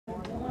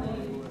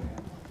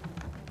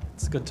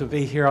It's good to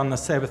be here on the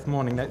Sabbath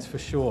morning, that's for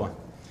sure.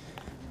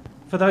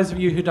 For those of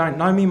you who don't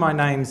know me, my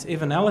name's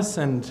Evan Ellis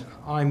and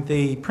I'm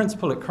the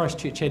principal at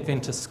Christchurch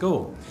Adventist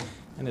School.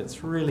 And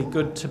it's really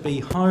good to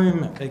be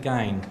home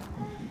again.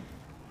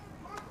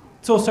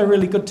 It's also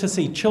really good to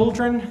see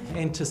children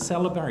and to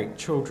celebrate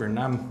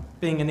children.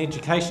 Being in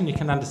education, you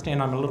can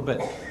understand I'm a little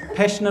bit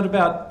passionate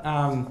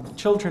about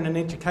children and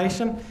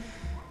education.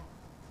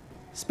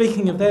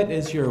 Speaking of that,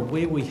 as you're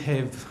aware, we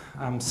have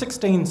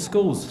 16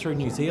 schools through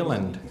New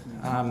Zealand,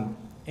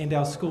 and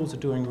our schools are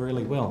doing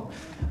really well.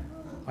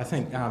 I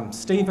think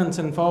Stephen's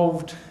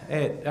involved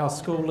at our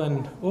school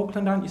in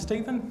Auckland, aren't you,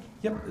 Stephen?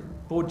 Yep,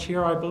 board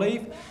chair, I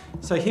believe.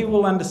 So he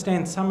will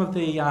understand some of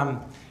the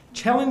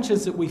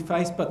challenges that we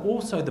face, but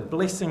also the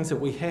blessings that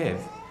we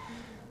have.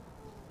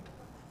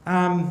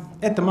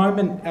 At the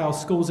moment, our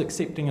school's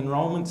accepting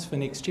enrolments for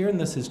next year, and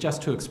this is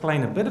just to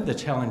explain a bit of the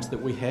challenge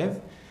that we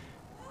have.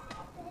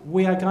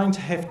 We are going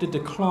to have to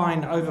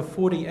decline over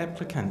 40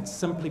 applicants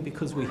simply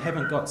because we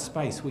haven't got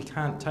space, we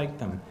can't take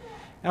them.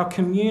 Our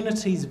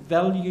communities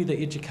value the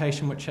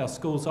education which our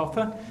schools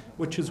offer,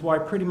 which is why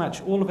pretty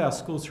much all of our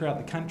schools throughout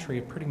the country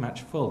are pretty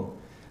much full.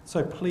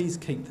 So please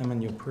keep them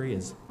in your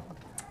prayers.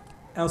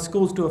 Our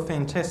schools do a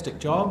fantastic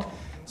job,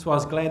 so I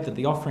was glad that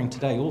the offering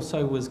today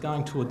also was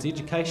going towards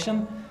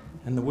education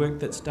and the work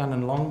that's done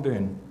in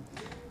Longburn.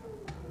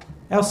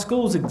 Our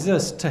schools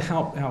exist to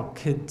help our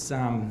kids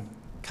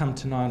come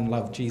to know and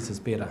love Jesus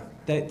better.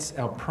 That's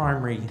our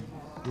primary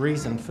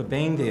reason for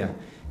being there,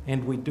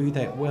 and we do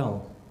that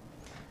well.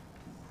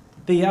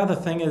 The other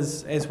thing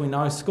is, as we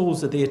know,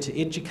 schools are there to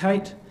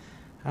educate.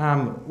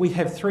 We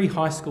have 3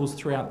 high schools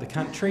throughout the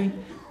country,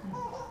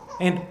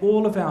 and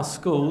all of our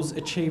schools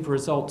achieve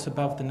results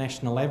above the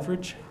national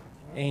average,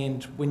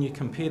 and when you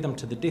compare them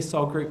to the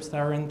decile groups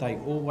they're in, they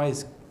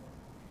always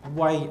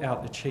way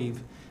out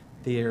achieve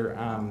their,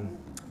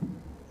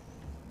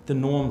 the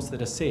norms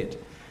that are set.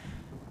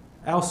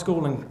 Our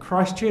school in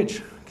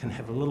Christchurch can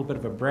have a little bit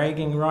of a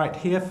bragging right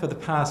here. For the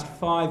past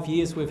 5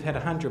 years, we've had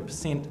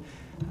 100%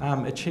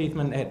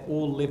 achievement at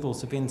all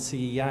levels of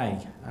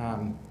NCEA.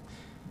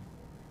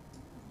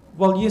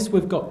 While yes,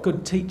 we've got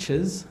good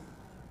teachers,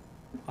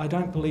 I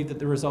don't believe that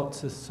the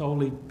results are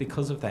solely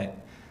because of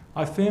that.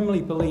 I firmly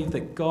believe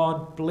that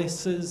God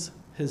blesses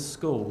His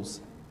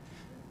schools.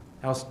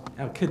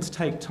 Our kids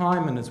take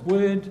time in His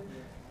Word,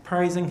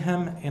 praising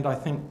Him, and I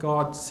think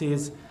God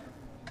says,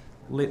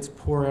 let's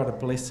pour out a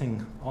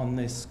blessing on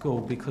this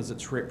school because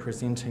it's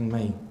representing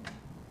me.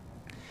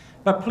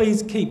 But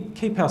please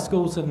keep our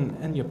schools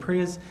in your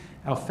prayers.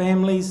 Our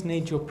families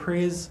need your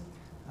prayers.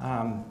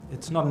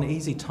 It's not an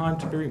easy time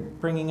to be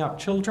bringing up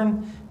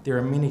children. There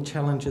are many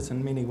challenges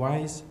in many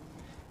ways.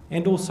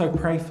 And also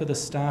pray for the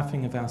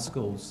staffing of our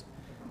schools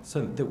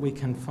so that we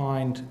can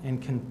find and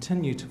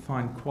continue to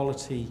find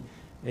quality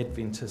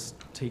Adventist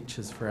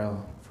teachers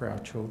for our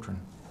children.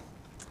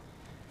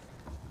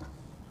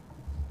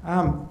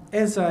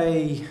 As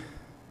a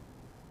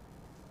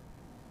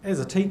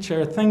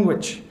teacher, a thing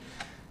which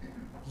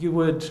you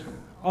would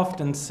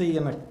often see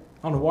on a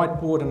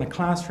whiteboard in a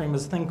classroom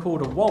is a thing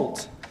called a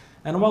WALT.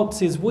 And a WALT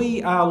says,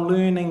 we are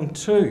learning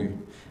too.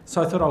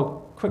 So I thought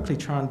I'll quickly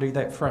try and do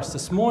that for us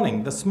this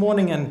morning. This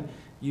morning, in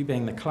you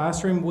being the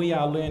classroom, we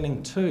are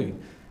learning too.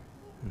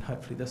 And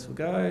hopefully this will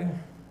go.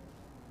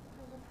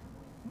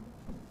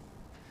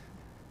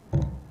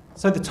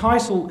 So the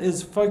title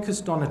is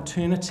focused on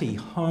eternity.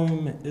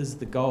 Home is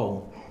the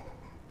goal.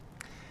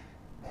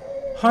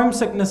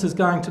 Homesickness is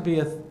going to be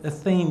a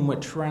theme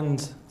which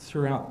runs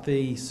throughout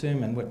the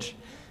sermon, which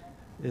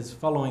is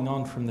following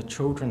on from the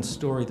children's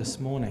story this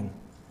morning.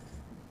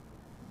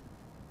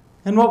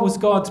 And what was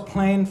God's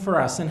plan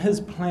for us? And His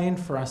plan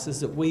for us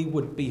is that we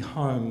would be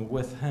home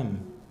with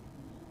Him.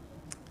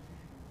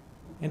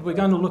 And we're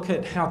going to look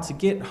at how to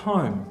get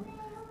home.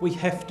 We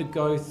have to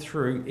go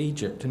through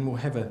Egypt, and we'll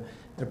have a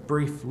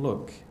brief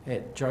look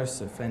at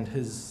Joseph and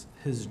his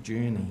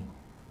journey.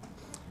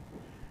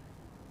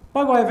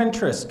 By way of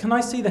interest, can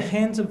I see the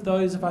hands of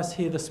those of us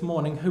here this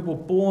morning who were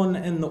born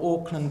in the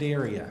Auckland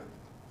area?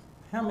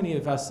 How many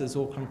of us is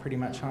Auckland pretty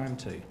much home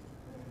to?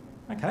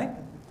 Okay.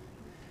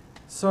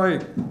 So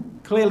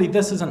clearly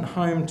this isn't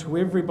home to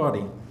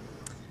everybody.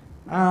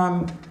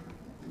 How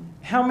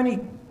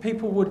many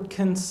people would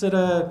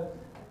consider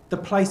the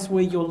place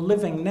where you're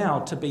living now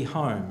to be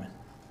home?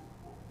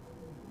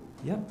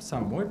 Yep,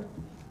 some would.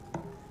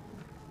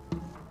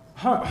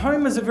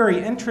 Home is a very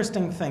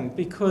interesting thing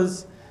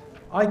because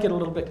I get a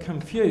little bit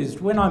confused.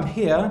 When I'm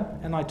here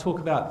and I talk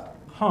about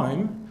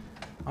home,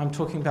 I'm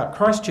talking about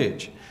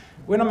Christchurch.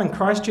 When I'm in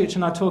Christchurch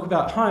and I talk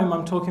about home,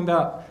 I'm talking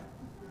about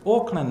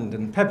Auckland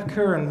and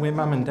Papakura and where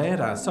Mum and Dad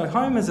are. So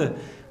home is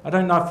I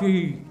don't know if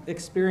you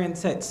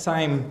experience that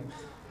same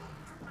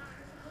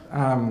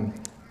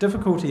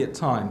difficulty at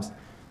times.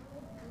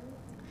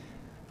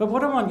 But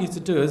what I want you to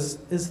do is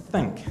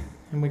think.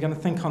 And we're going to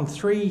think on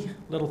 3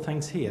 little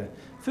things here.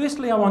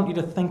 Firstly, I want you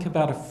to think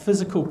about a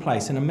physical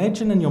place and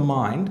imagine in your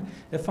mind,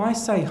 if I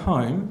say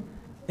home,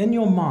 in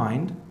your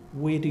mind,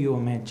 where do you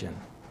imagine?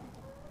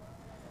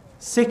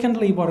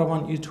 Secondly, what I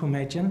want you to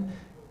imagine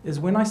is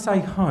when I say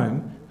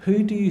home,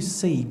 who do you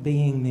see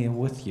being there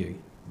with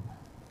you?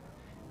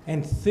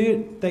 And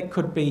third, that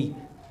could be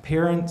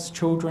parents,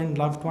 children,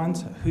 loved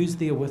ones. Who's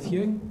there with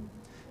you?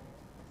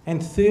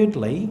 And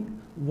thirdly,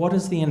 what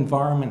is the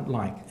environment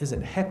like? Is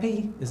it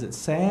happy? Is it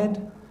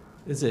sad?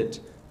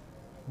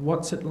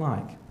 What's it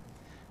like?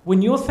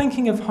 When you're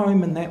thinking of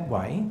home in that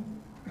way,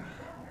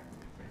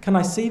 can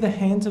I see the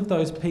hands of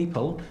those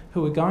people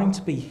who are going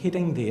to be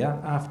heading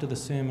there after the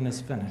sermon is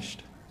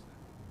finished?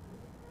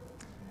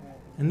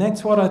 And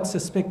that's what I'd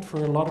suspect for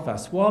a lot of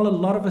us. While a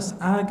lot of us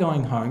are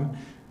going home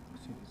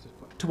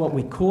to what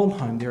we call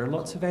home, there are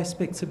lots of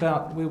aspects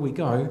about where we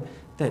go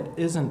that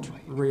isn't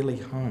really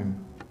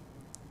home.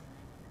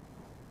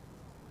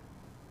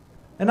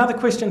 Another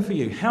question for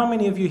you. How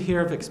many of you here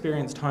have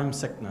experienced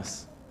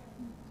homesickness?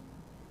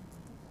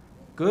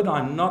 Good,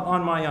 I'm not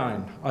on my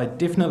own. I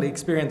definitely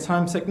experience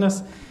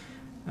homesickness.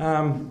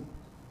 I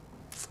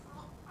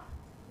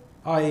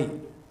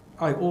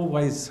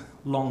always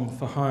long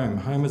for home.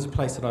 Home is a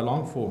place that I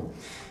long for.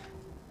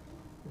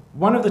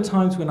 One of the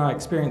times when I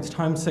experienced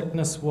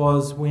homesickness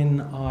was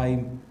when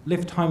I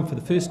left home for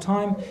the first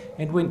time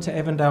and went to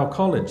Avondale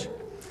College.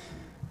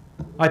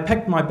 I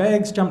packed my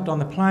bags, jumped on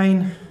the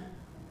plane,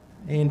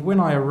 and when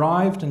I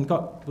arrived and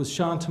was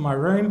shown to my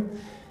room,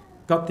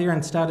 got there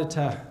and started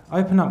to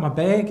open up my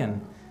bag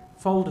and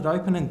fold it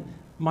open, and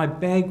my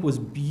bag was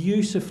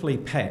beautifully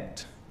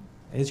packed.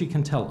 As you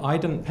can tell, I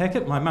didn't pack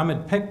it. My mum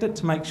had packed it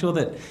to make sure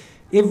that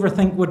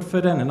everything would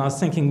fit in, and I was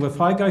thinking, well,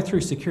 if I go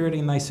through security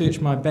and they search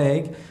my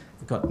bag,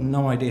 I've got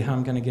no idea how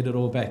I'm going to get it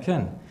all back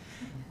in.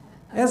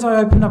 As I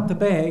opened up the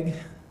bag,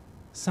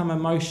 some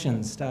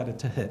emotions started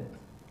to hit.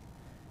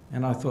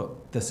 And I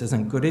thought, this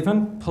isn't good,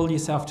 Evan. Pull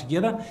yourself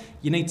together.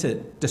 You need to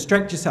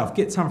distract yourself,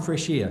 get some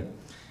fresh air.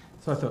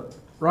 So I thought,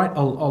 right,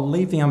 I'll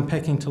leave the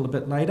unpacking till a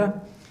bit later.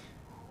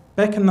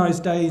 Back in those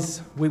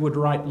days, we would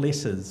write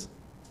letters.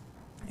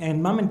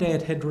 And Mum and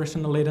Dad had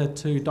written a letter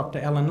to Dr.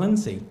 Alan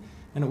Lindsay,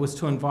 and it was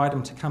to invite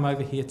him to come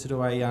over here to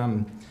do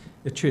a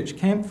church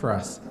camp for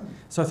us.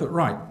 So I thought,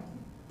 right,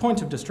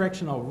 point of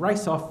distraction, I'll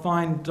race off,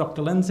 find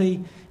Dr.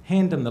 Lindsay,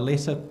 hand him the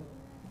letter,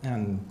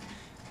 and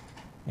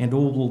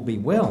all will be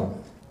well.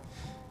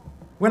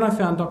 When I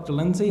found Dr.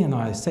 Lindsay and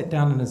I sat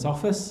down in his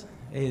office,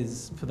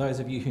 for those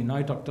of you who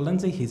know Dr.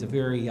 Lindsay, he's a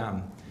very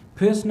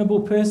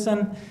personable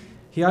person.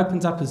 He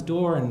opens up his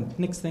door and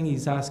next thing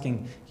he's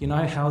asking,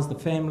 how's the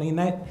family and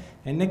that?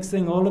 And next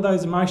thing, all of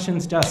those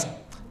emotions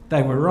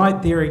they were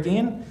right there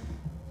again.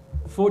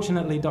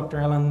 Fortunately, Dr.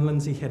 Alan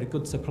Lindsay had a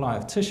good supply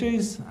of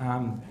tissues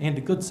and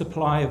a good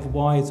supply of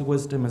wise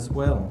wisdom as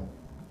well.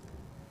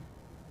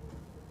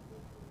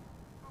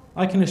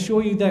 I can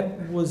assure you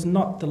that was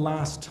not the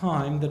last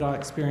time that I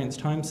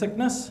experienced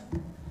homesickness.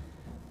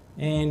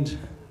 And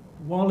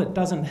while it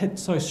doesn't hit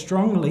so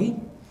strongly,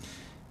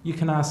 you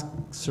can ask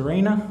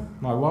Serena,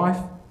 my wife,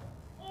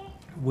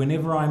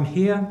 whenever I'm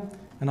here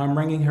and I'm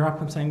ringing her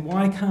up and saying,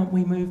 why can't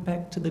we move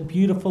back to the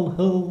beautiful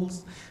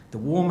hills, the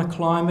warmer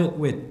climate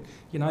where,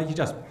 you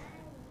just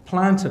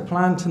plant a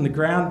plant in the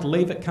ground,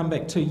 leave it, come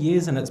back 2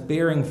 years and it's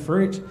bearing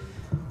fruit.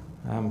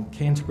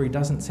 Canterbury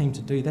doesn't seem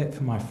to do that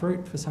for my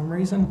fruit for some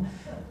reason.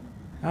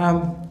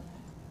 And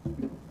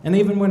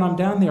even when I'm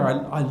down there,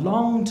 I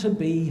long to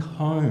be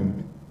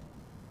home.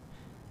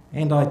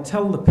 And I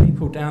tell the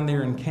people down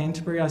there in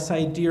Canterbury, I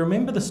say, do you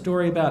remember the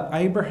story about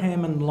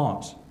Abraham and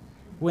Lot?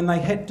 When they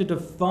had to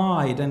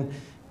divide and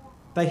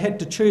they had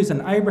to choose,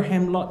 and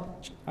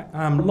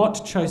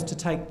Lot chose to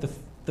take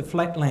the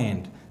flat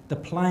land, the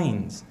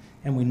plains,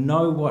 and we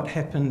know what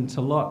happened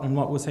to Lot and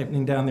what was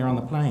happening down there on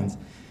the plains.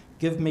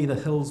 Give me the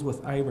hills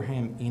with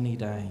Abraham any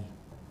day.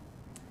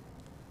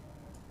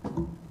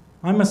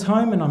 I miss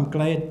home and I'm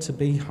glad to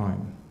be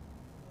home.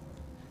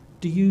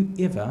 Do you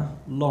ever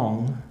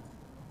long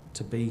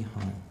to be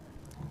home?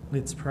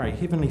 Let's pray.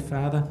 Heavenly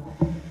Father,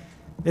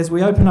 as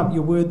we open up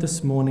your word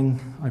this morning,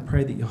 I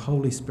pray that your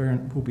Holy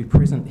Spirit will be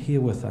present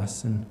here with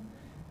us, and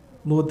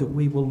Lord, that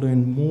we will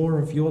learn more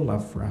of your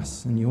love for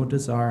us and your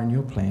desire and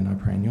your plan. I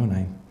pray in your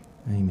name.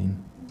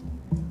 Amen.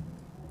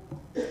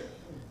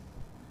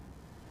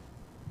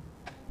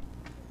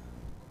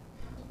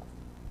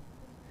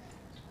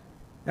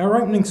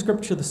 Our opening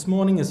scripture this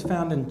morning is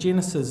found in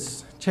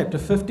Genesis chapter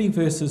 50,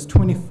 verses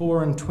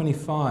 24 and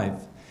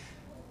 25.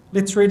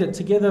 Let's read it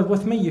together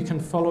with me. You can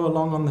follow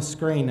along on the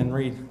screen and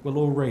read. We'll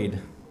all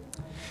read.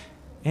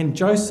 And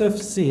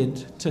Joseph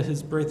said to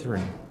his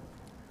brethren,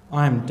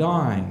 I am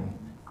dying,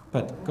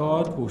 but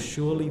God will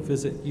surely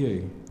visit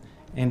you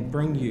and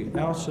bring you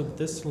out of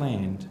this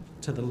land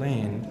to the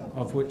land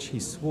of which he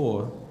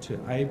swore to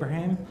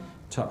Abraham,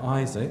 to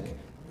Isaac,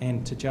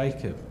 and to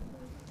Jacob.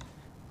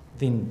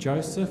 Then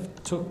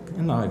Joseph took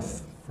an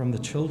oath from the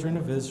children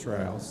of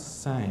Israel,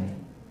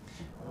 saying,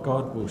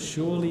 God will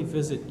surely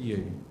visit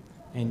you,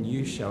 and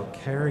you shall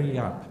carry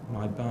up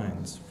my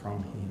bones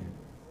from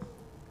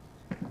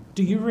here.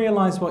 Do you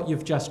realize what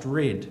you've just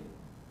read?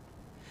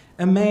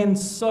 A man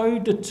so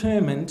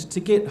determined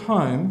to get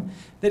home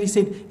that he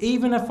said,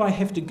 even if I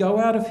have to go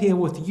out of here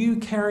with you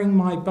carrying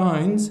my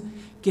bones,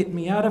 get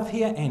me out of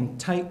here and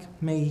take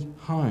me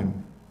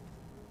home.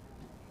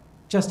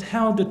 Just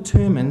how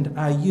determined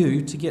are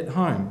you to get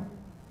home?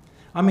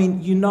 I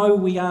mean, you know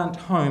we aren't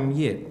home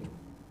yet.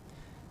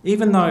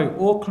 Even though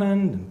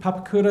Auckland and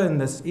Papakura and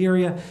this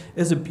area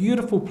is a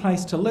beautiful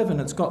place to live and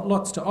it's got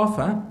lots to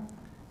offer,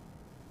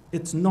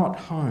 it's not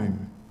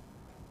home.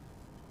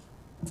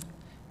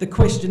 The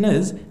question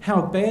is,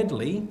 how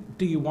badly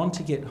do you want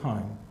to get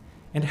home?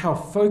 And how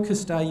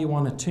focused are you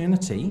on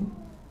eternity?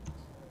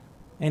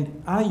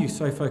 And are you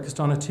so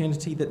focused on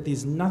eternity that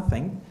there's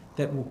nothing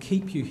that will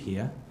keep you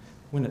here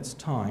when it's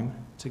time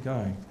to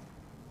go?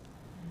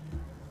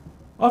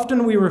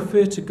 Often we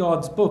refer to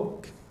God's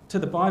book, to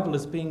the Bible,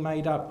 as being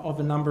made up of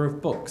a number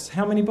of books.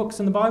 How many books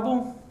in the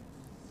Bible?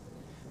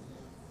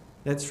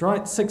 That's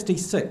right,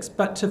 66.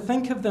 But to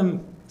think of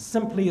them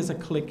simply as a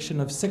collection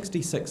of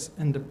 66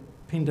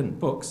 independent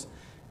books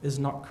is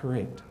not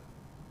correct.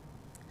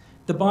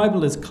 The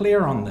Bible is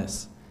clear on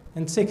this.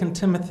 In 2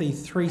 Timothy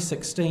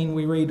 3:16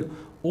 we read,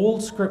 all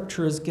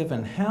scripture is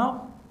given.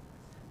 How?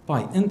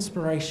 By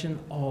inspiration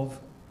of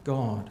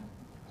God.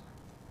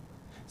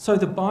 So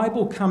the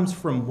Bible comes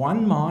from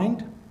one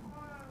mind.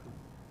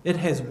 It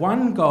has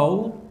one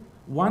goal,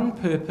 one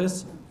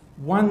purpose,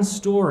 one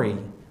story,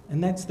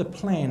 and that's the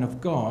plan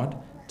of God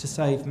to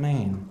save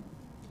man.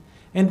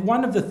 And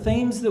one of the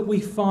themes that we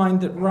find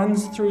that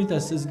runs through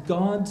this is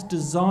God's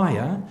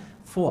desire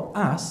for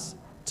us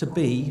to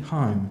be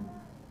home.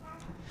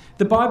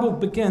 The Bible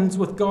begins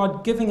with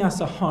God giving us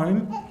a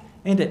home,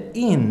 and it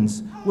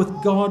ends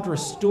with God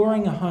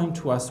restoring a home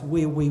to us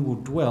where we will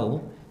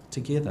dwell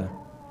together.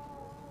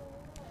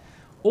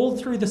 All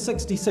through the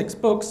 66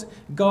 books,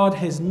 God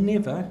has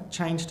never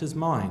changed his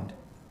mind.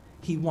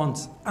 He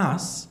wants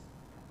us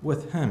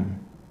with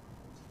him.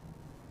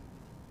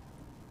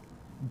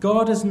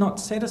 God is not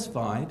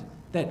satisfied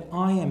that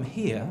I am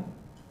here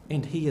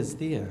and he is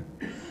there.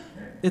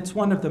 It's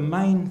one of the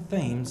main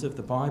themes of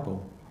the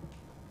Bible.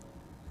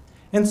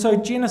 And so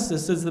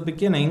Genesis is the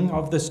beginning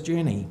of this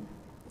journey.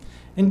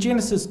 In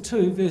Genesis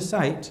 2, verse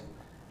 8,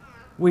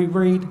 we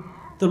read,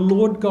 the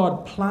Lord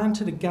God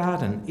planted a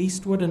garden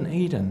eastward in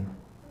Eden,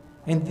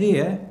 and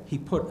there he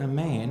put a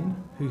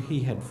man who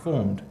he had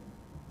formed.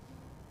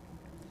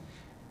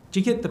 Do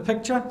you get the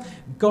picture?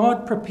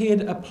 God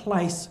prepared a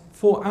place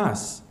for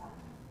us.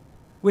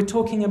 We're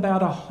talking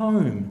about a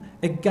home,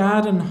 a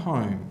garden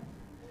home,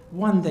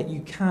 one that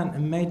you can't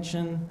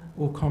imagine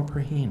or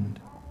comprehend.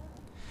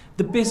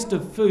 The best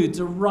of foods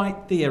are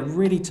right there,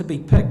 ready to be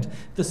picked.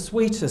 The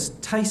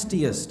sweetest,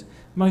 tastiest,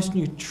 most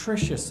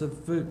nutritious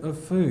of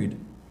food.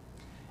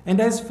 And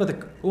as for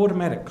the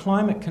automatic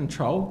climate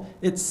control,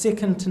 it's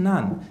second to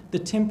none. The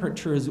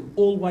temperature is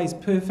always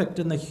perfect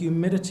and the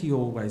humidity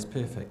always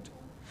perfect.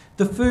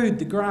 The food,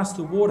 the grass,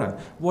 the water,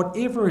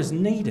 whatever is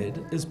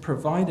needed is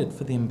provided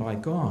for them by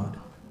God.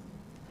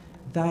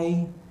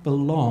 They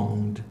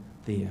belonged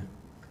there.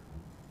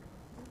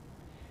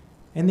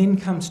 And then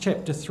comes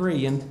chapter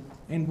 3,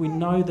 and we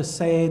know the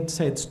sad,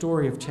 sad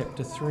story of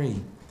chapter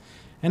 3.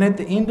 And at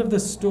the end of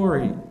this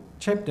story,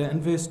 chapter,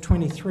 in verse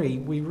 23,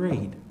 we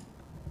read,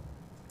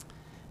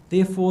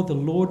 therefore the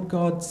Lord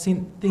God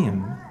sent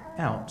them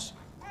out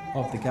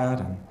of the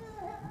garden.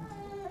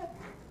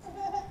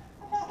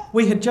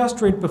 We had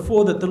just read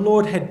before that the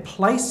Lord had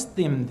placed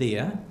them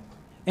there,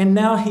 and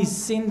now he's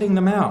sending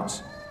them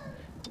out.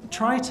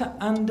 Try to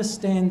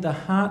understand the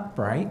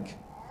heartbreak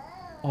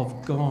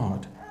of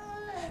God.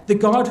 The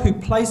God who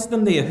placed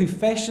them there, who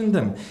fashioned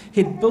them,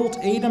 had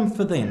built Eden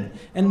for them,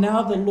 and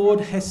now the Lord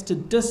has to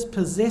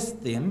dispossess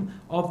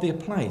them of their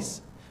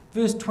place.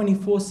 Verse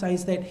 24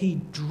 says that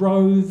he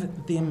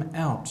drove them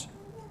out.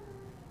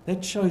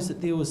 That shows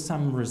that there was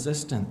some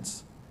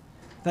resistance.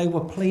 They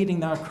were pleading,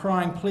 they were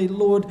crying,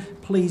 Lord,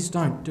 please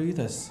don't do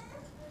this.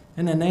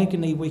 And in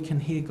agony we can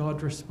hear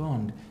God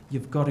respond,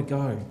 you've got to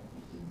go.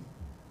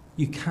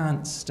 You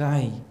can't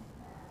stay.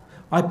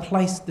 I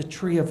placed the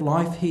tree of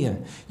life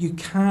here. You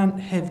can't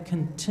have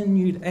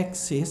continued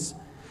access,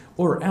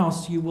 or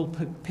else you will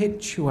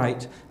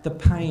perpetuate the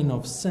pain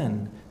of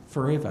sin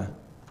forever.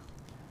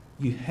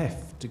 You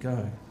have to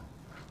go.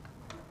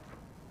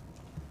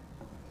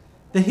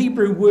 The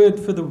Hebrew word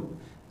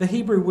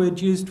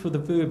used for the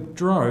verb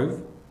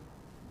drove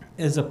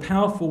is a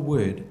powerful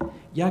word,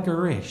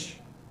 yagaresh.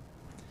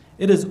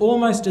 It is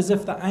almost as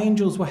if the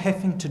angels were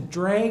having to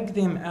drag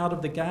them out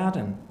of the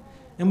garden.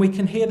 And we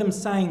can hear them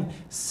saying,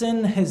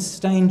 sin has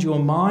stained your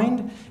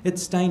mind, it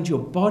stained your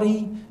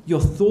body, your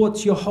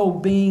thoughts, your whole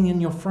being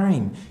and your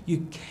frame.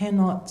 You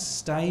cannot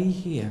stay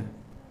here.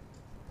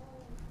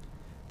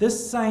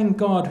 This same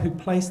God who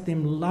placed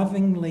them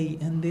lovingly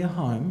in their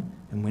home,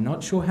 and we're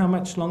not sure how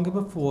much longer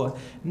before,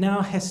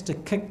 now has to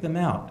kick them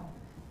out.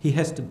 He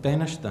has to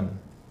banish them.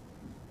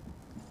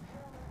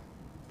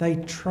 They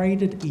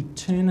traded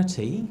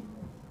eternity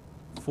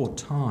for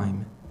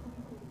time.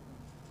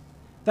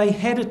 They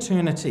had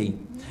eternity.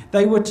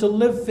 They were to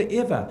live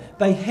forever.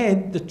 They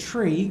had the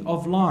tree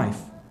of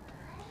life.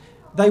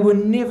 They were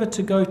never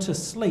to go to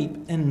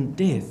sleep in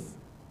death.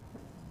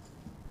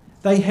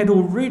 They had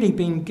already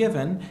been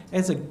given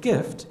as a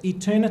gift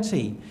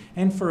eternity,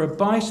 and for a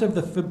bite of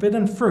the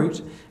forbidden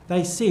fruit,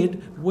 They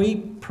said, we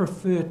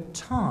prefer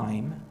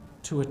time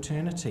to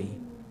eternity.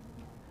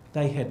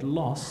 They had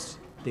lost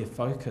their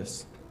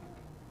focus.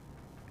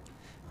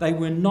 They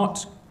were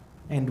not,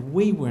 and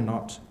we were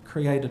not,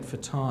 created for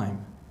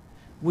time.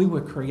 We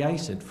were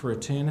created for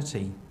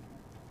eternity.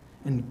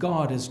 And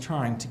God is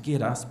trying to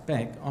get us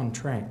back on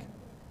track.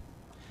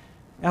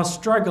 Our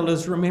struggle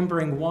is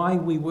remembering why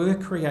we were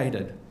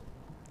created.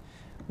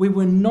 We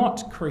were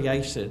not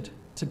created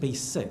to be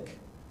sick.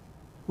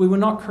 We were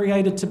not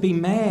created to be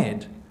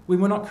mad. We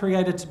were not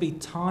created to be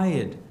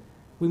tired.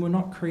 We were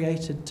not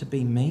created to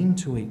be mean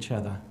to each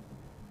other.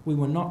 We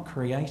were not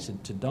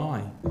created to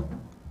die.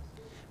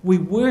 We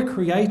were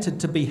created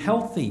to be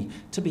healthy,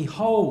 to be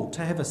whole,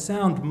 to have a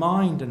sound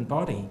mind and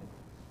body.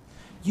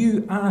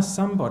 You are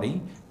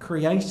somebody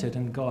created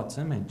in God's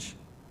image.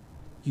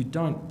 You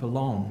don't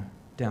belong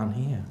down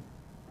here.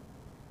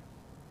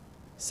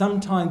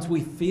 Sometimes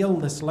we feel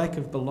this lack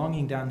of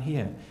belonging down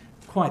here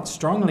quite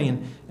strongly,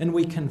 and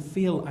we can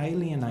feel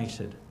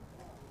alienated.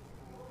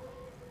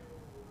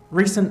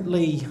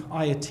 Recently,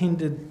 I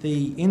attended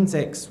the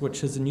NZACS,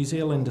 which is the New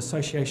Zealand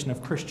Association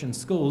of Christian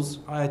Schools.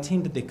 I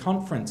attended their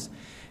conference,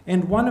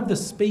 and one of the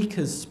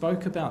speakers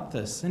spoke about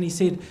this, and he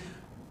said,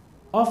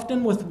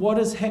 often with what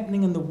is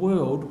happening in the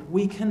world,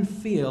 we can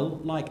feel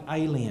like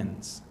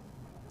aliens.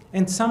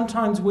 And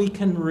sometimes we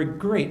can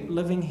regret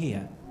living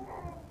here.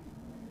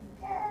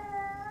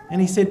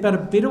 And he said, but a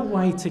better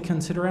way to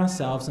consider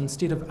ourselves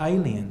instead of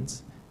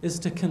aliens is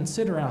to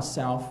consider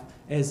ourselves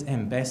as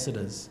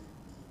ambassadors.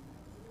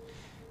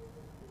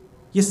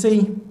 You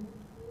see,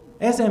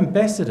 as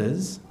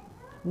ambassadors,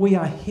 we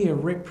are here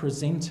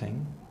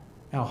representing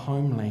our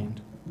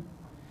homeland.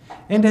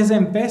 And as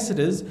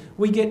ambassadors,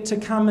 we get to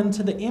come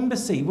into the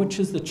embassy, which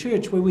is the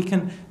church, where we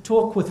can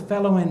talk with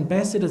fellow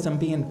ambassadors and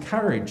be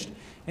encouraged.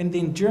 And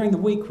then during the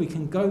week, we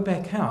can go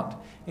back out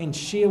and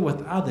share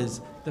with others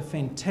the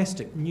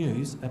fantastic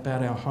news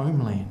about our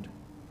homeland.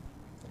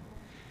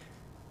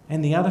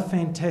 And the other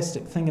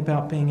fantastic thing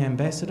about being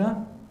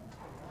ambassador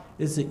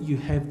is that you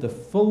have the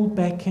full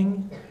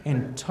backing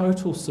and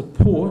total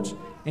support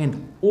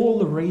and all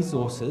the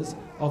resources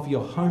of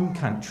your home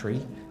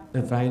country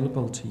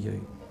available to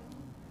you.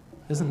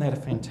 Isn't that a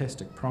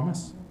fantastic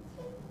promise?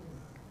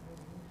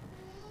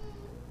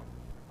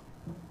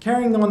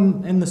 Carrying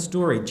on in the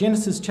story,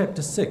 Genesis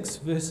chapter 6,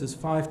 verses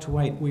 5 to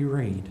 8, we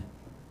read,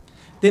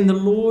 Then the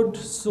Lord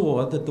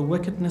saw that the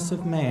wickedness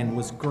of man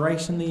was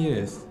great in the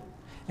earth,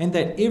 and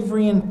that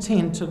every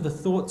intent of the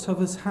thoughts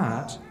of his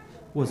heart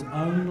was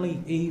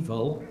only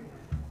evil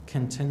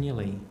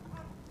continually.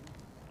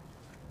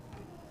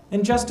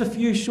 In just a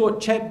few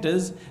short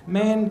chapters,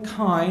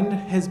 mankind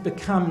has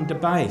become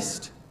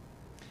debased.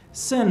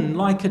 Sin,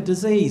 like a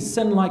disease,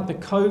 sin like the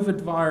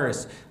COVID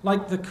virus,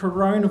 like the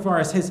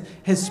coronavirus,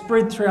 has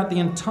spread throughout the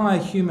entire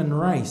human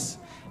race.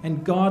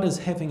 And God is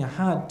having a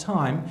hard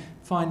time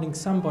finding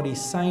somebody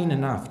sane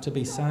enough to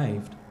be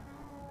saved.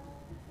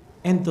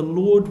 And the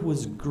Lord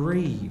was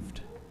grieved,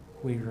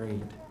 we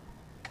read.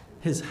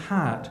 His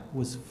heart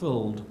was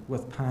filled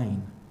with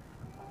pain.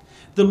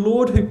 The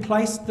Lord who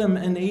placed them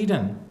in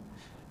Eden,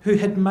 who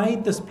had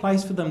made this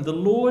place for them, the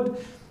Lord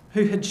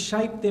who had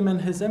shaped them in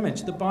his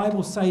image. The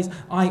Bible says,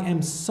 I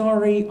am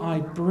sorry I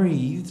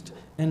breathed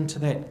into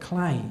that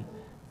clay.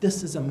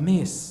 This is a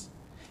mess.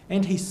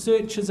 And he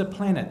searches a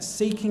planet,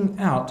 seeking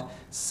out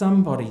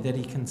somebody that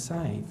he can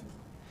save.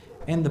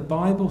 And the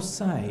Bible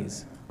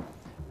says,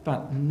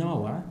 but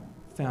Noah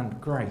found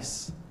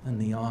grace in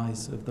the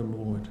eyes of the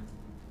Lord.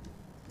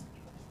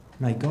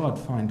 May God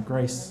find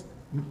grace,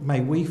 may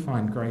we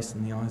find grace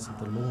in the eyes of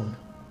the Lord.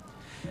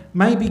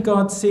 Maybe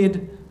God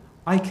said,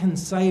 I can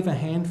save a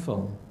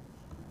handful.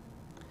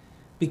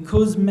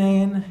 Because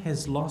man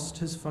has lost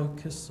his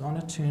focus on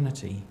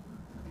eternity.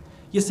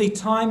 You see,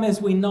 time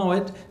as we know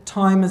it,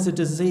 time is a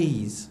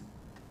disease.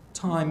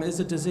 Time is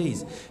a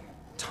disease.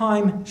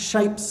 Time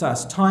shapes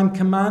us. Time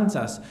commands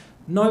us.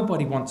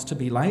 Nobody wants to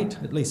be late,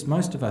 at least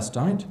most of us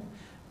don't.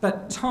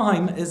 But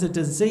time is a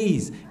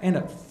disease and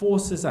it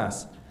forces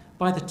us.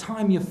 By the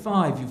time you're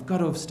 5, you've got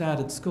to have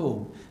started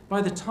school.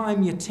 By the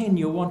time you're 10,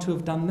 you'll want to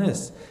have done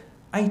this.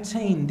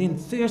 18, then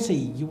 30,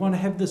 you want to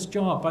have this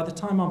job. By the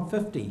time I'm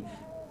 50,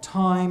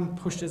 time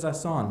pushes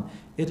us on.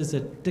 It is a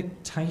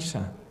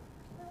dictator.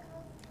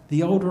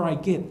 The older I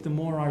get, the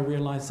more I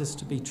realise this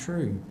to be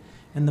true.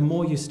 And the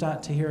more you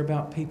start to hear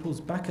about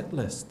people's bucket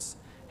lists,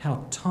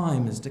 how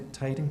time is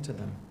dictating to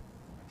them.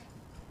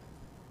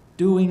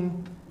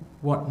 Doing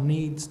what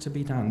needs to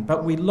be done.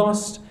 But we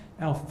lost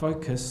our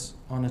focus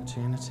on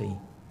eternity.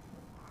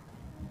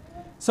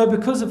 So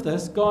because of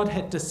this, God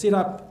had to set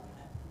up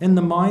in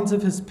the minds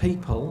of his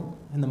people,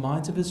 in the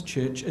minds of his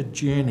church, a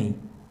journey.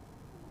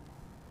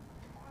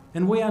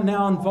 And we are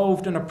now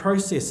involved in a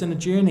process, in a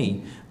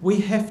journey.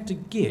 We have to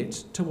get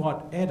to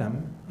what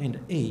Adam and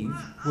Eve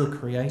were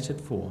created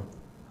for.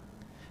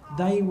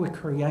 They were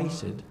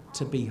created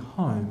to be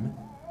home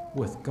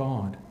with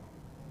God.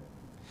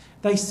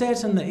 They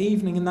sat in the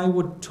evening and they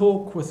would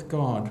talk with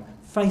God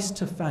face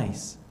to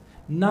face.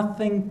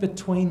 Nothing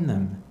between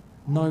them,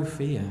 no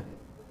fear.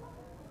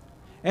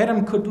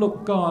 Adam could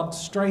look God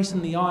straight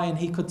in the eye and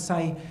he could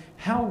say,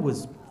 how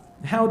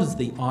does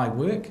the eye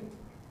work?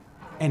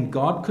 And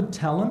God could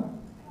tell him,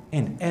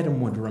 and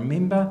Adam would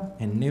remember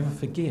and never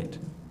forget.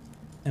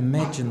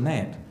 Imagine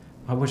that.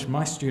 I wish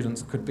my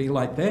students could be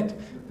like that,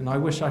 and I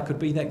wish I could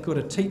be that good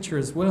a teacher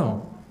as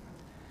well.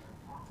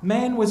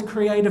 Man was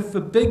created for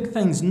big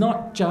things,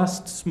 not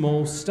just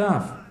small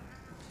stuff.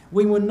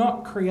 We were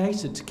not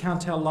created to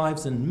count our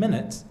lives in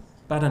minutes,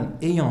 but in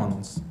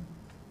eons.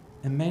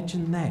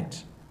 Imagine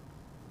that.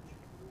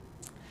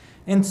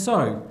 And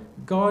so,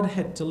 God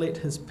had to get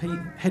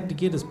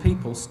his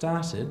people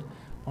started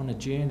on a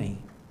journey.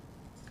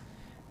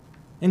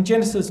 In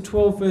Genesis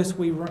 12 verse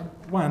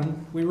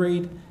 1, we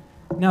read,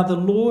 "Now the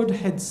Lord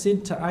had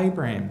said to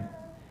Abraham,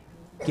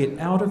 'Get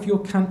out of your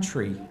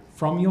country,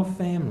 from your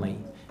family,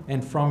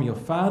 and from your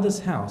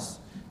father's house,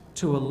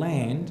 to a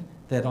land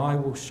that I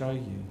will show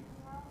you.'"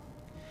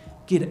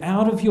 Get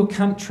out of your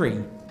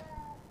country,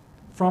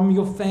 from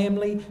your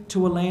family,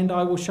 to a land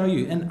I will show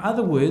you. In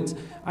other words,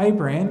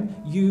 Abraham,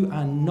 you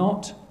are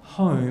not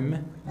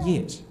home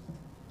yet.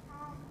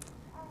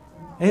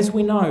 As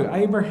we know,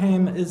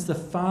 Abraham is the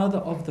father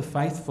of the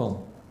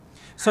faithful.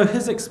 So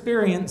his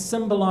experience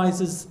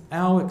symbolizes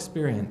our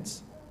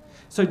experience.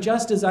 So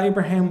just as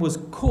Abraham was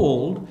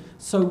called,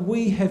 so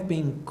we have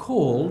been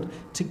called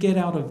to get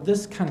out of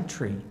this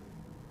country,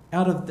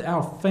 out of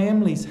our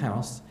family's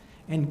house,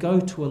 and go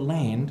to a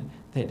land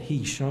that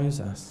he shows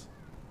us.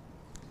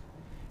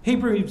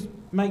 Hebrews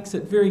makes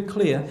it very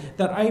clear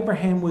that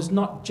Abraham was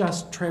not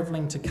just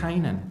travelling to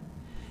Canaan.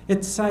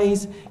 It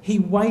says he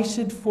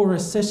waited for a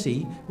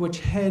city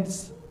which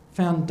has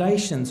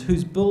foundations,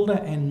 whose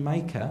builder and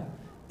maker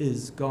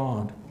is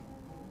God.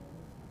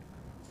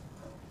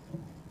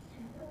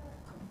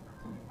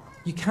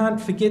 You can't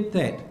forget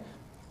that.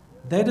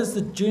 That is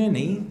the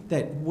journey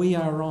that we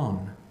are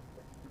on.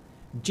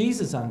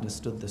 Jesus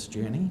understood this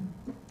journey.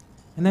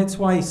 And that's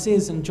why he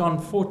says in John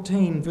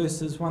 14,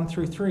 verses 1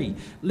 through 3,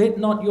 "Let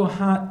not your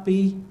heart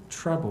be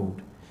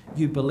troubled.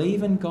 You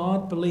believe in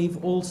God,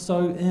 believe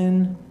also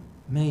in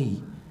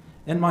me.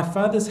 In my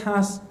Father's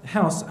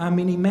house are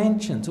many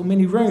mansions, or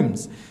many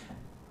rooms.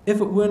 If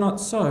it were not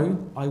so,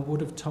 I would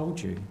have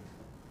told you."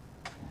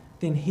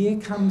 Then here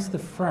comes the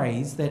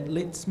phrase that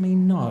lets me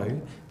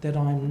know that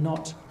I'm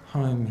not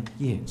home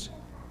yet.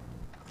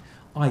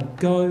 "I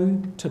go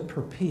to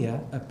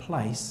prepare a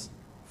place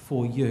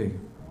for you."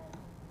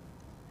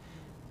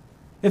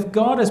 If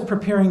God is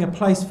preparing a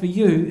place for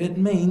you, it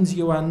means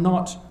you are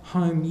not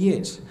home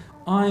yet.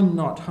 I'm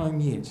not home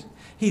yet.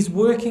 He's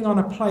working on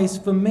a place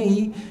for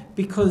me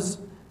because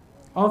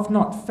I've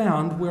not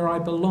found where I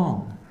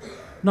belong.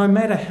 No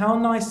matter how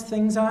nice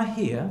things are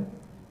here,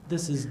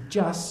 this is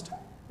just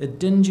a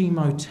dingy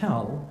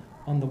motel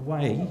on the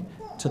way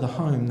to the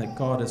home that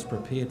God has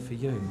prepared for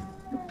you.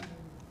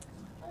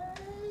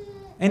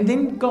 And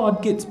then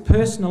God gets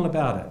personal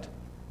about it.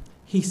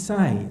 He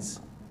says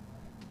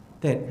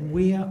that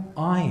where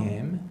I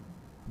am,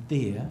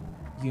 there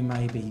you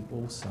may be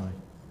also.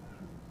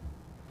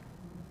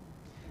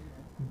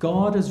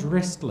 God is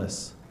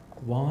restless.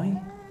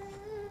 Why?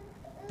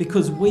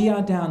 Because we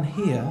are down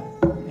here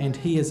and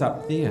he is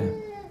up there.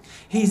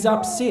 He's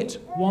upset.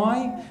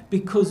 Why?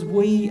 Because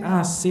we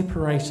are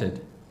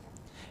separated.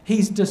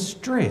 He's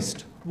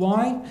distressed.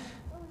 Why?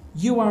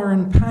 You are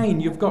in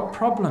pain. You've got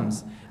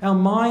problems. Our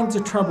minds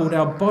are troubled.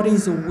 Our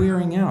bodies are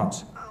wearing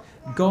out.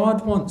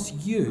 God wants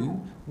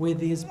you where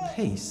there's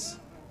peace.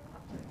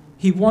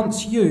 He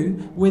wants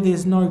you where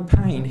there's no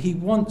pain. He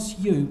wants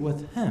you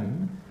with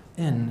him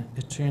in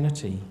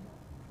eternity.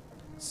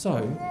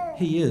 So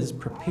he is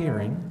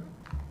preparing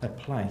a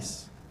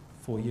place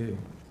for you.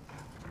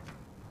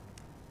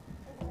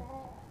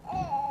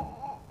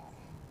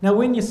 Now,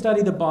 when you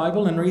study the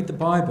Bible and read the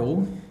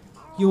Bible,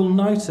 you'll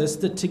notice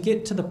that to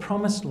get to the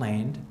promised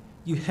land,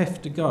 you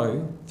have to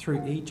go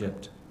through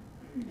Egypt.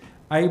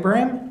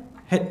 Abraham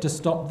had to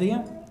stop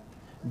there.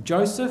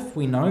 Joseph,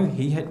 we know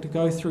he had to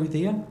go through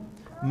there.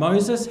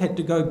 Moses had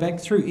to go back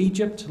through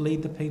Egypt to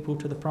lead the people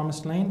to the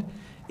promised land.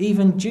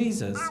 Even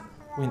Jesus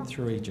went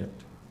through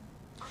Egypt.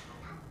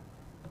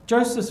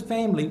 Joseph's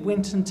family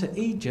went into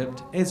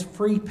Egypt as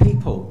free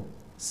people,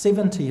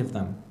 70 of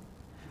them.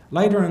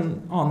 Later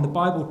on, the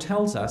Bible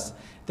tells us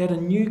that a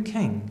new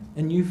king,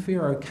 a new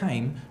Pharaoh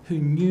came who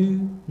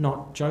knew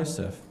not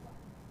Joseph.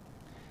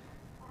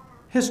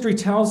 History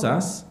tells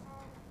us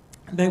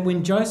that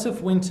when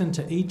Joseph went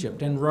into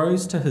Egypt and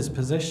rose to his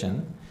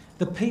position,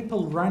 the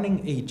people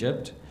running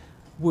Egypt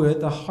were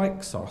the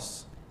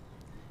Hyksos,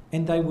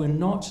 and they were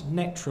not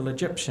natural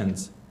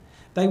Egyptians.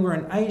 They were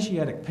an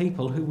Asiatic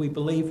people who we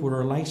believe were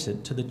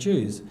related to the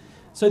Jews.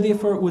 So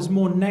therefore it was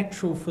more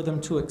natural for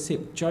them to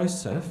accept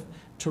Joseph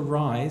to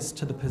rise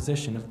to the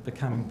position of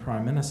becoming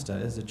Prime Minister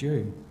as a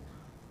Jew.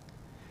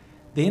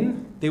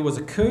 Then there was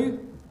a coup,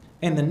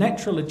 and the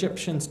natural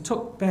Egyptians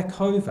took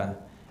back over,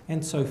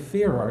 and so a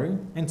Pharaoh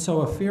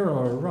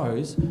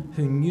arose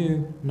who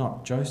knew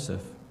not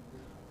Joseph.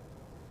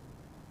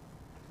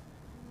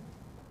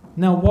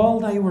 Now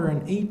while they were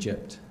in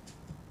Egypt,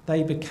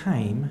 they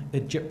became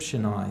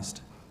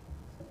Egyptianized.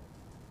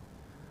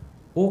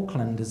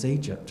 Auckland is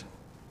Egypt.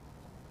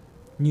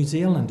 New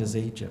Zealand is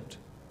Egypt.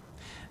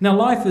 Now,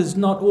 life is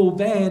not all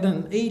bad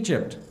in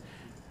Egypt.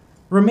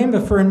 Remember,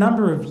 for a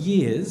number of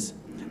years,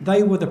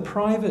 they were the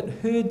private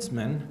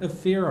herdsmen of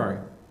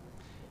Pharaoh.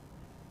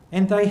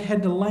 And they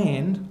had the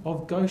land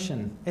of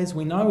Goshen. As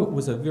we know, it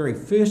was a very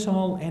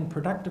fertile and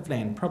productive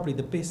land, probably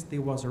the best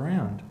there was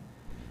around.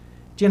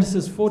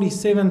 Genesis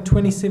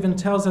 47:27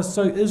 tells us,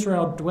 "So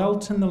Israel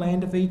dwelt in the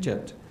land of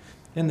Egypt,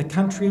 in the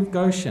country of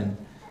Goshen,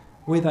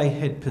 where they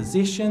had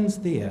possessions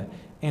there,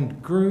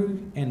 and grew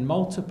and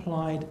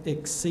multiplied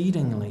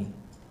exceedingly."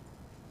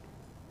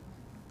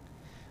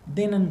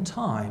 Then in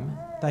time,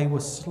 they were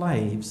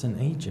slaves in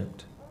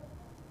Egypt.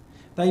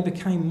 They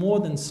became more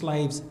than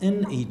slaves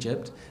in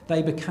Egypt,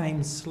 they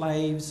became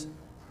slaves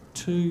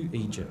to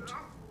Egypt.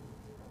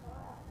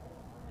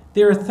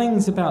 There are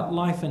things about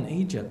life in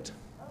Egypt.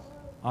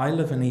 I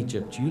live in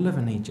Egypt, you live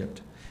in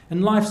Egypt,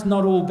 and life's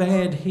not all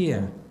bad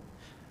here.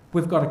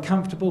 We've got a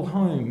comfortable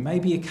home,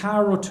 maybe a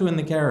car or two in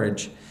the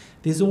garage.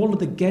 There's all of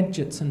the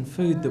gadgets and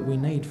food that we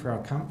need for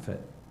our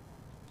comfort.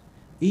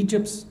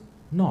 Egypt's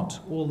not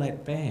all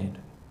that bad.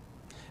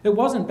 It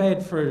wasn't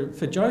bad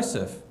for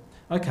Joseph.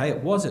 Okay,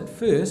 it was at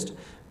first,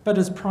 but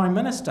as Prime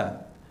Minister,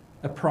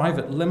 a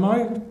private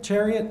limo,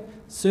 chariot,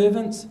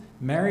 servants,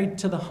 married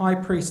to the high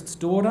priest's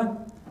daughter,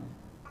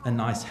 a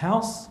nice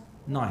house,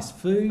 nice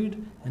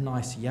food, a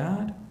nice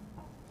yard.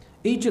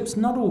 Egypt's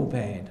not all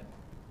bad.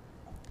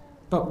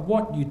 But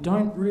what you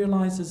don't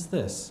realise is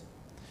this: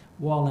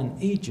 while in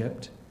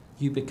Egypt,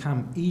 you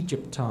become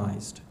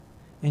Egyptized,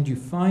 and you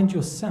find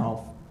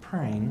yourself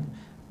praying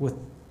with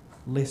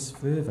less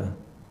fervour.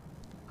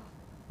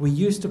 We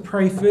used to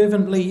pray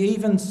fervently,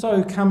 "Even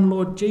so, come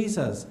Lord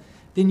Jesus."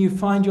 Then you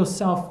find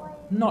yourself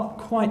not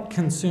quite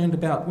concerned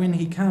about when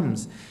he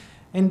comes.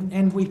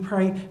 And we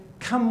pray,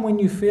 "Come when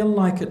you feel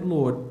like it,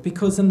 Lord,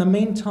 because in the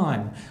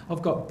meantime,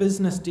 I've got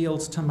business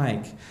deals to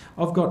make.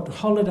 I've got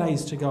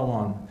holidays to go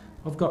on.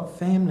 I've got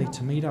family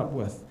to meet up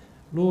with.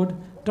 Lord,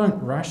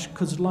 don't rush,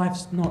 because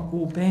life's not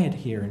all bad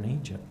here in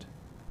Egypt."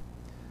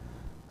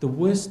 The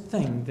worst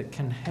thing that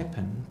can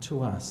happen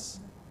to us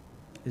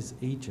is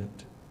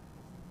Egypt.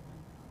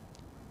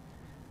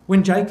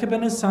 When Jacob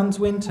and his sons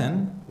went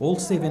in, all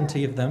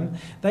 70 of them,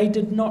 they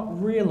did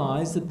not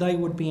realise that they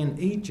would be in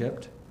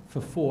Egypt for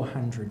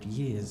 400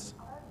 years.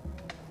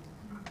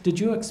 Did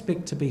you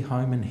expect to be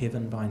home in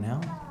heaven by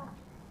now?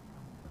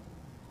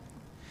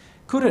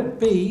 Could it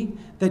be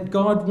that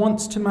God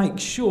wants to make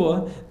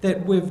sure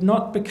that we've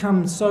not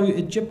become so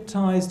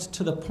Egyptized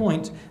to the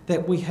point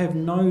that we have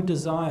no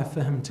desire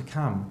for him to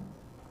come?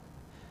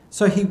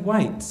 So he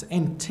waits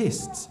and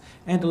tests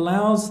and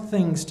allows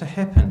things to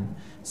happen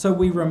so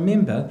we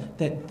remember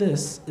that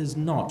this is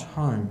not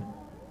home.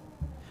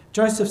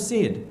 Joseph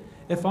said,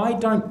 "If I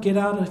don't get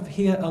out of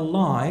here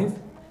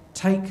alive,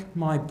 take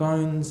my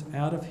bones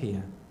out of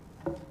here."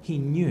 He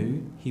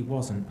knew he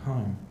wasn't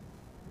home.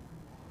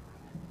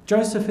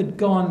 Joseph had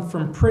gone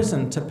from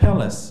prison to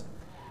palace,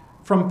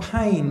 from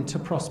pain to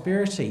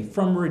prosperity,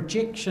 from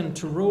rejection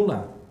to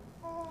ruler.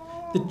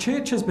 The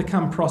church has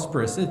become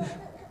prosperous,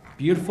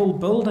 beautiful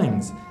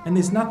buildings, and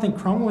there's nothing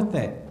wrong with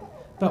that.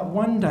 But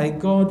one day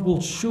God will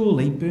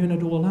surely burn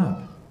it all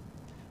up.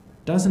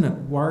 Doesn't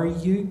it worry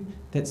you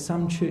that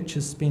some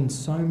churches spend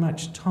so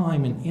much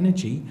time and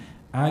energy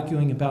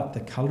arguing about the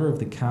colour of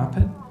the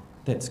carpet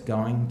that's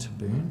going to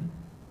burn?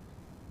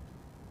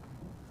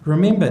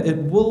 Remember,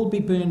 it will be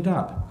burned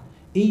up.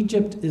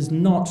 Egypt is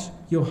not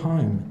your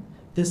home.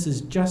 This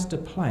is just a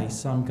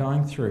place I'm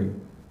going through.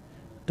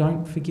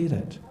 Don't forget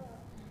it.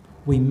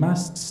 We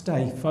must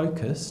stay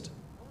focused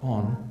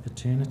on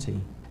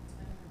eternity.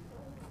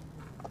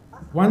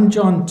 1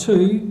 John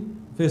 2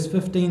 verse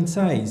 15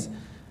 says,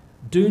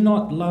 "Do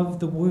not love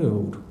the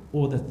world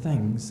or the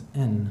things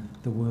in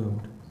the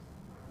world."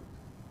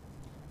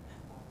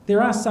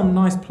 There are some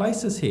nice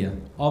places here.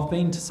 I've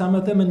been to some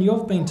of them and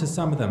you've been to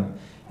some of them.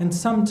 And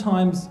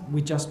sometimes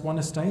we just want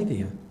to stay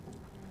there.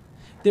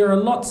 There are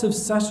lots of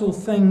subtle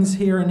things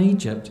here in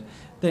Egypt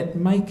that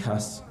make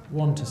us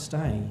want to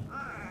stay.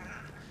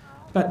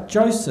 But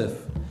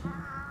Joseph,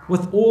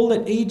 with all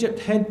that Egypt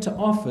had to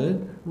offer,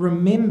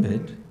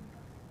 remembered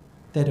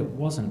that it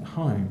wasn't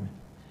home.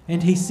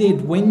 And he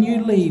said, when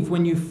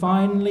you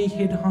finally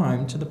head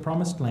home to the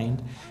promised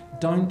land,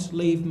 don't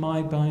leave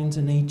my bones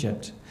in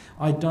Egypt.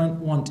 I don't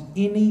want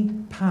any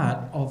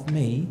part of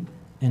me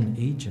in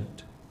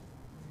Egypt.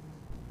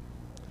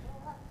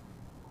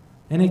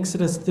 In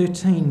Exodus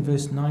 13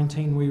 verse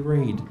 19 we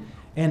read,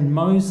 "And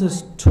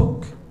Moses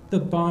took the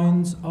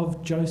bones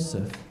of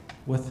Joseph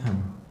with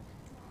him."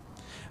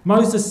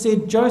 Moses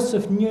said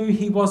Joseph knew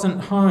he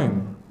wasn't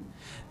home.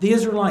 The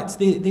Israelites,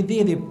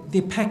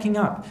 they're packing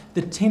up.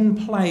 The 10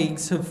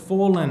 plagues have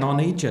fallen on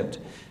Egypt.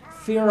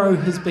 Pharaoh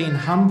has been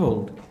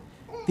humbled.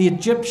 The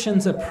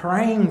Egyptians are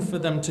praying for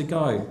them to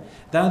go.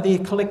 They're there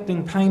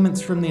collecting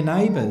payments from their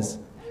neighbours.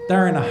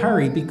 They're in a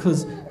hurry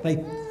because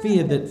they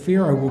fear that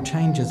Pharaoh will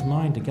change his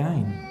mind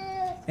again.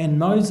 And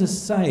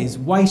Moses says,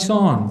 wait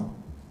on.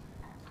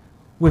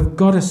 We've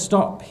got to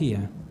stop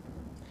here.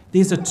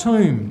 There's a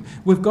tomb.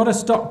 We've got to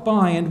stop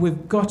by and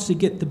we've got to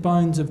get the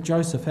bones of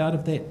Joseph out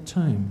of that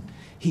tomb.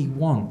 He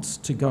wants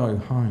to go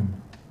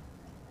home.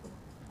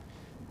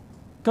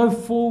 Go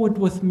forward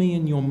with me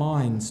in your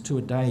minds to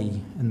a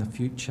day in the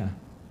future.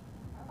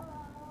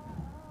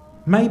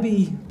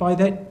 Maybe by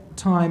that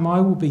time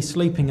I will be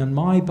sleeping and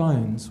my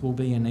bones will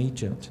be in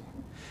Egypt.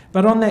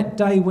 But on that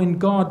day when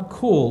God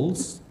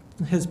calls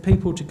his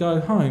people to go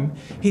home,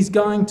 he's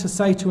going to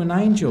say to an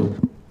angel,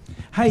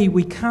 hey,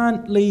 we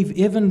can't leave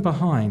Evan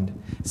behind.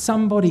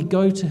 Somebody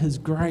go to his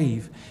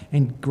grave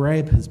and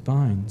grab his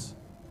bones.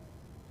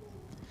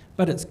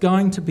 But it's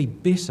going to be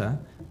better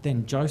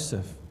than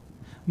Joseph.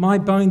 My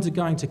bones are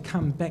going to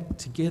come back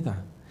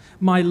together.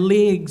 My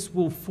legs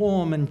will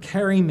form and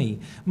carry me.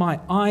 My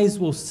eyes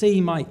will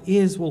see, my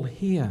ears will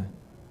hear.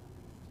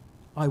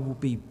 I will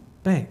be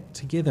back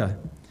together,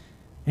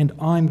 and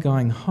I'm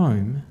going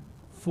home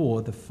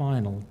for the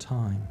final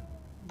time.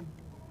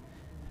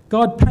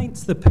 God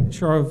paints the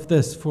picture of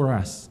this for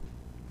us.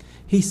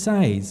 He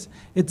says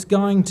it's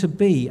going to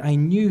be a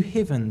new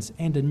heavens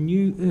and a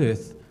new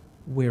earth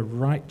where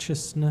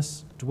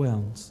righteousness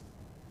dwells.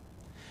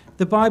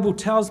 The Bible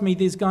tells me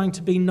there's going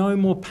to be no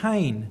more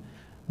pain,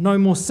 no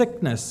more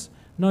sickness,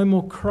 no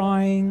more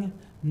crying,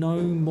 no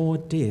more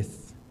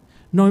death,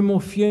 no more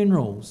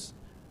funerals,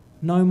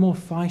 no more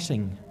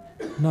fighting,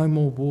 no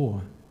more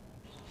war.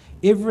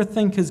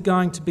 Everything is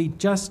going to be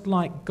just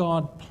like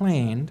God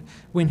planned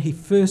when he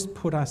first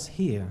put us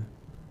here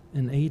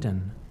in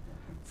Eden.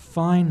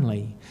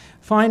 Finally,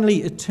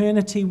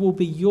 eternity will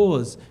be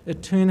yours.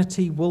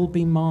 Eternity will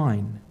be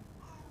mine.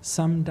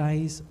 Some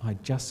days I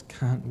just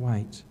can't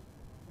wait.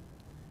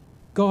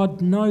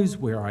 God knows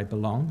where I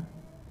belong.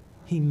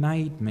 He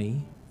made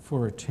me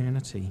for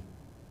eternity.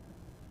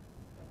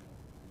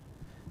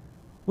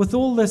 With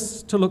all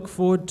this to look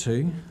forward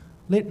to,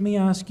 let me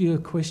ask you a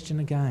question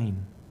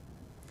again.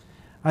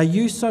 Are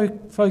you so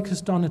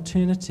focused on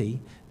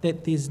eternity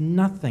that there's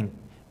nothing,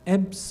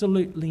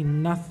 absolutely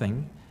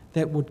nothing,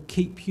 that would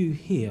keep you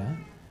here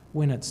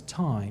when it's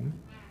time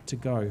to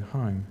go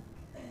home?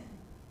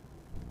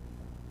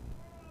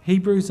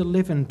 Hebrews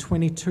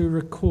 11:22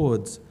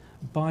 records,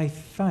 by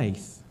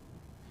faith,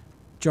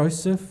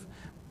 Joseph,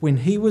 when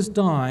he was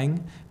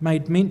dying,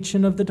 made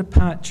mention of the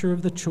departure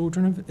of the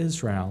children of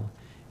Israel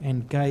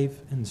and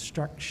gave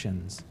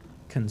instructions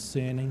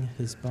concerning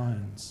his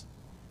bones.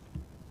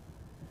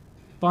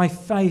 By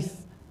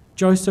faith,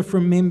 Joseph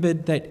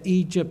remembered that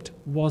Egypt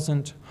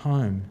wasn't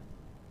home.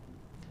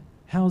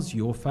 How's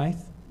your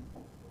faith?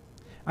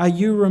 Are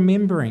you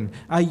remembering?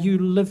 Are you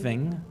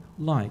living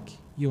like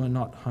you are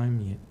not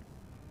home yet?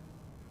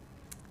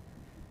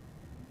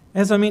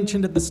 As I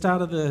mentioned at the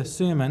start of the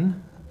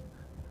sermon,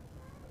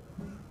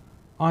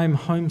 I'm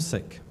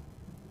homesick.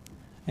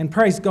 And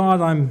praise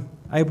God, I'm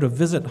able to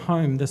visit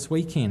home this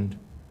weekend.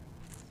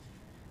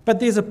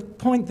 But there's a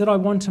point that I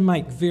want to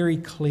make very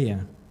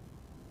clear.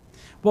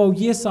 Well,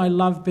 yes, I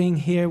love being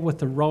here with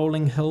the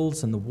rolling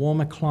hills and the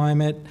warmer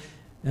climate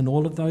and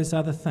all of those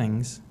other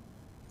things.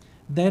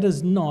 That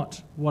is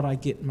not what I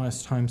get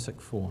most homesick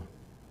for.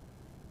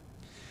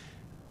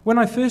 When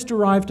I first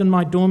arrived in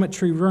my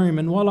dormitory room,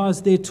 and while I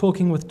was there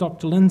talking with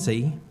Dr.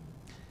 Lindsay,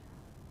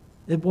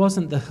 it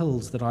wasn't the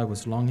hills that I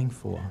was longing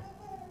for.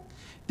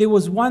 There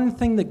was one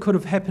thing that could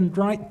have happened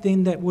right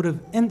then that would have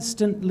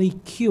instantly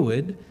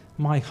cured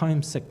my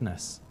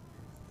homesickness.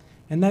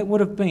 And that would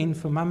have been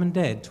for Mum and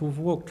Dad to have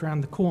walked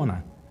around the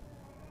corner.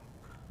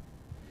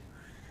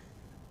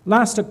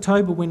 Last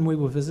October, when we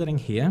were visiting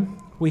here,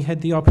 we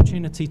had the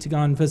opportunity to go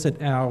and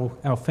visit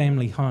our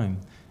family home,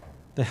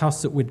 the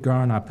house that we'd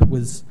grown up. It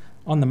was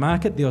on the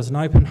market, there was an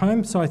open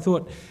home, so I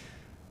thought,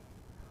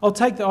 I'll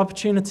take the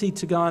opportunity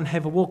to go and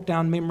have a walk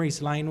down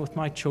memories lane with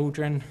my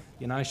children,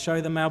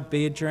 show them our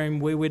bedroom,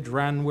 where we'd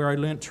run, where I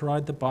learnt to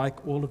ride the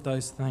bike, all of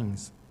those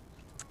things.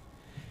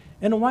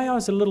 In a way, I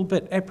was a little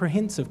bit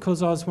apprehensive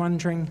because I was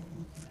wondering,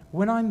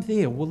 when I'm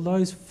there, will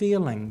those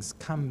feelings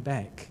come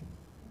back?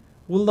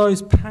 Will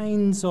those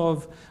pains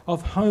of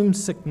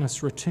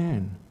homesickness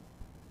return?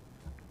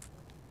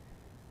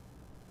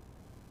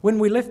 When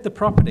we left the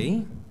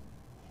property,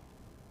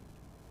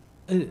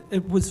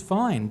 it was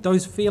fine.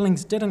 Those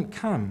feelings didn't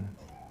come.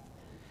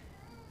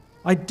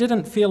 I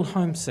didn't feel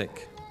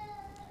homesick.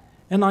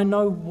 And I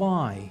know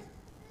why.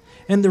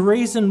 And the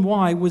reason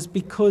why was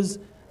because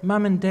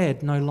Mum and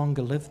Dad no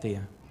longer live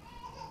there.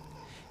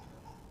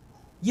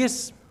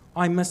 Yes,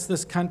 I miss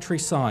this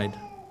countryside.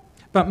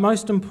 But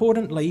most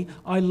importantly,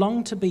 I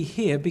long to be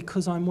here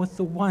because I'm with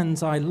the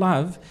ones I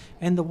love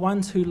and the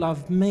ones who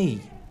love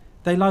me.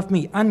 They love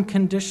me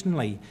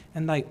unconditionally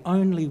and they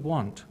only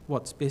want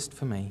what's best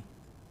for me.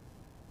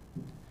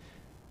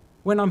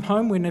 When I'm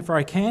home, whenever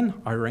I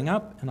can, I ring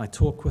up and I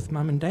talk with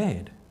Mum and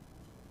Dad.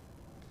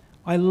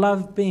 I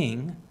love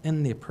being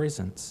in their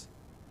presence.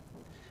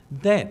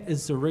 That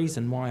is the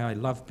reason why I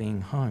love being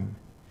home,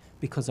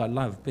 because I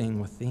love being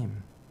with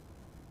them.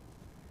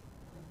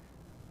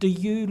 Do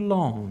you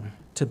long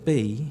to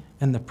be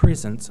in the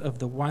presence of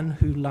the one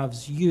who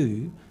loves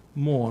you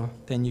more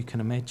than you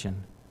can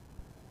imagine?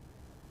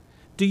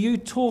 Do you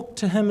talk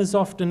to him as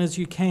often as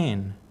you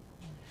can?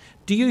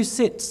 Do you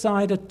set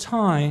aside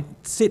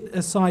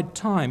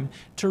time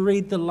to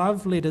read the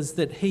love letters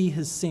that he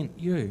has sent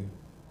you?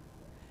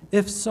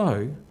 If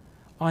so,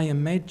 I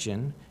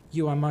imagine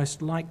you are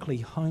most likely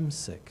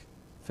homesick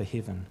for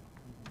heaven.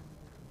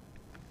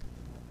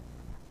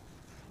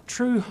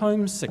 True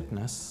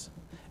homesickness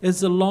is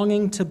the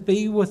longing to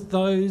be with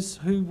those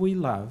who we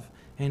love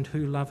and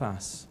who love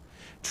us.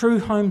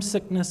 True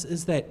homesickness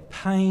is that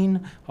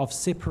pain of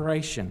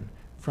separation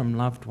from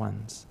loved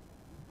ones.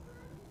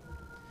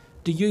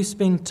 Do you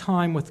spend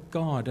time with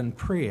God in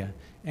prayer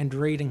and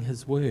reading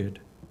his word?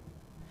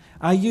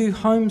 Are you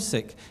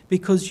homesick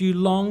because you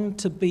long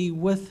to be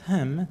with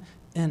him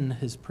in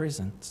his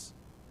presence?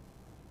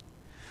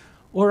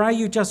 Or are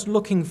you just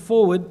looking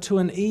forward to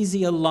an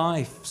easier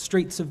life,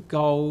 streets of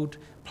gold,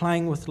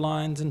 playing with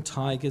lions and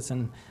tigers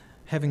and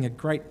having a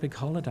great big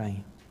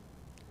holiday?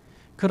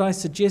 Could I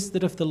suggest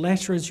that if the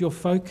latter is your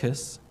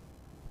focus,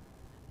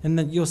 and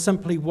that you're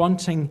simply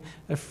wanting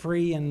a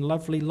free and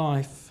lovely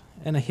life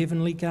in a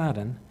heavenly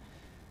garden,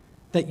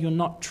 that you're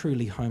not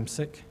truly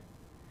homesick,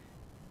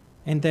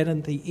 and that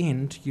in the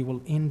end you will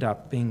end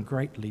up being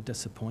greatly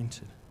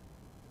disappointed.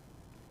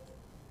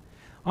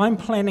 I'm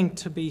planning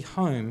to be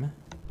home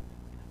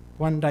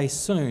one day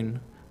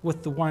soon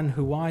with the one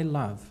who I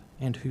love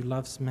and who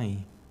loves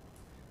me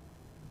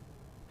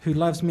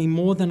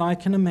more than I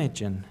can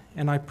imagine,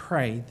 and I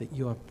pray that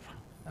you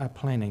are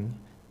planning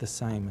the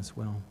same as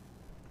well.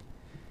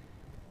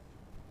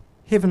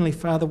 Heavenly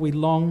Father,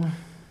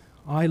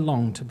 I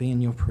long to be in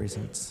your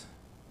presence.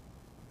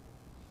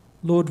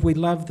 Lord, we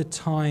love the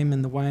time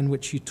and the way in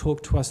which you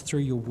talk to us through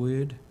your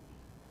word.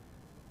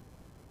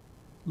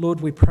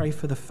 Lord, we pray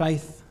for the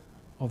faith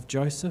of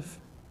Joseph,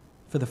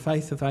 for the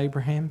faith of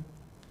Abraham,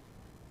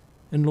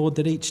 and Lord,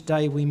 that each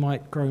day we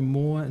might grow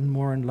more and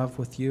more in love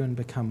with you and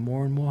become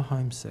more and more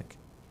homesick.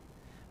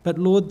 But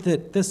Lord,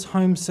 that this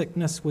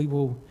homesickness we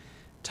will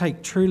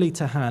take truly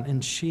to heart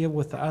and share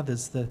with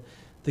others the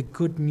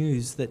good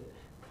news that,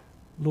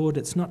 Lord,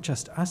 it's not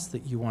just us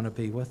that you want to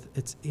be with,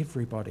 it's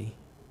everybody.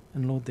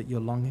 And Lord, that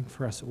you're longing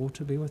for us all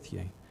to be with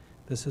you.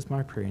 This is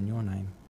my prayer in your name.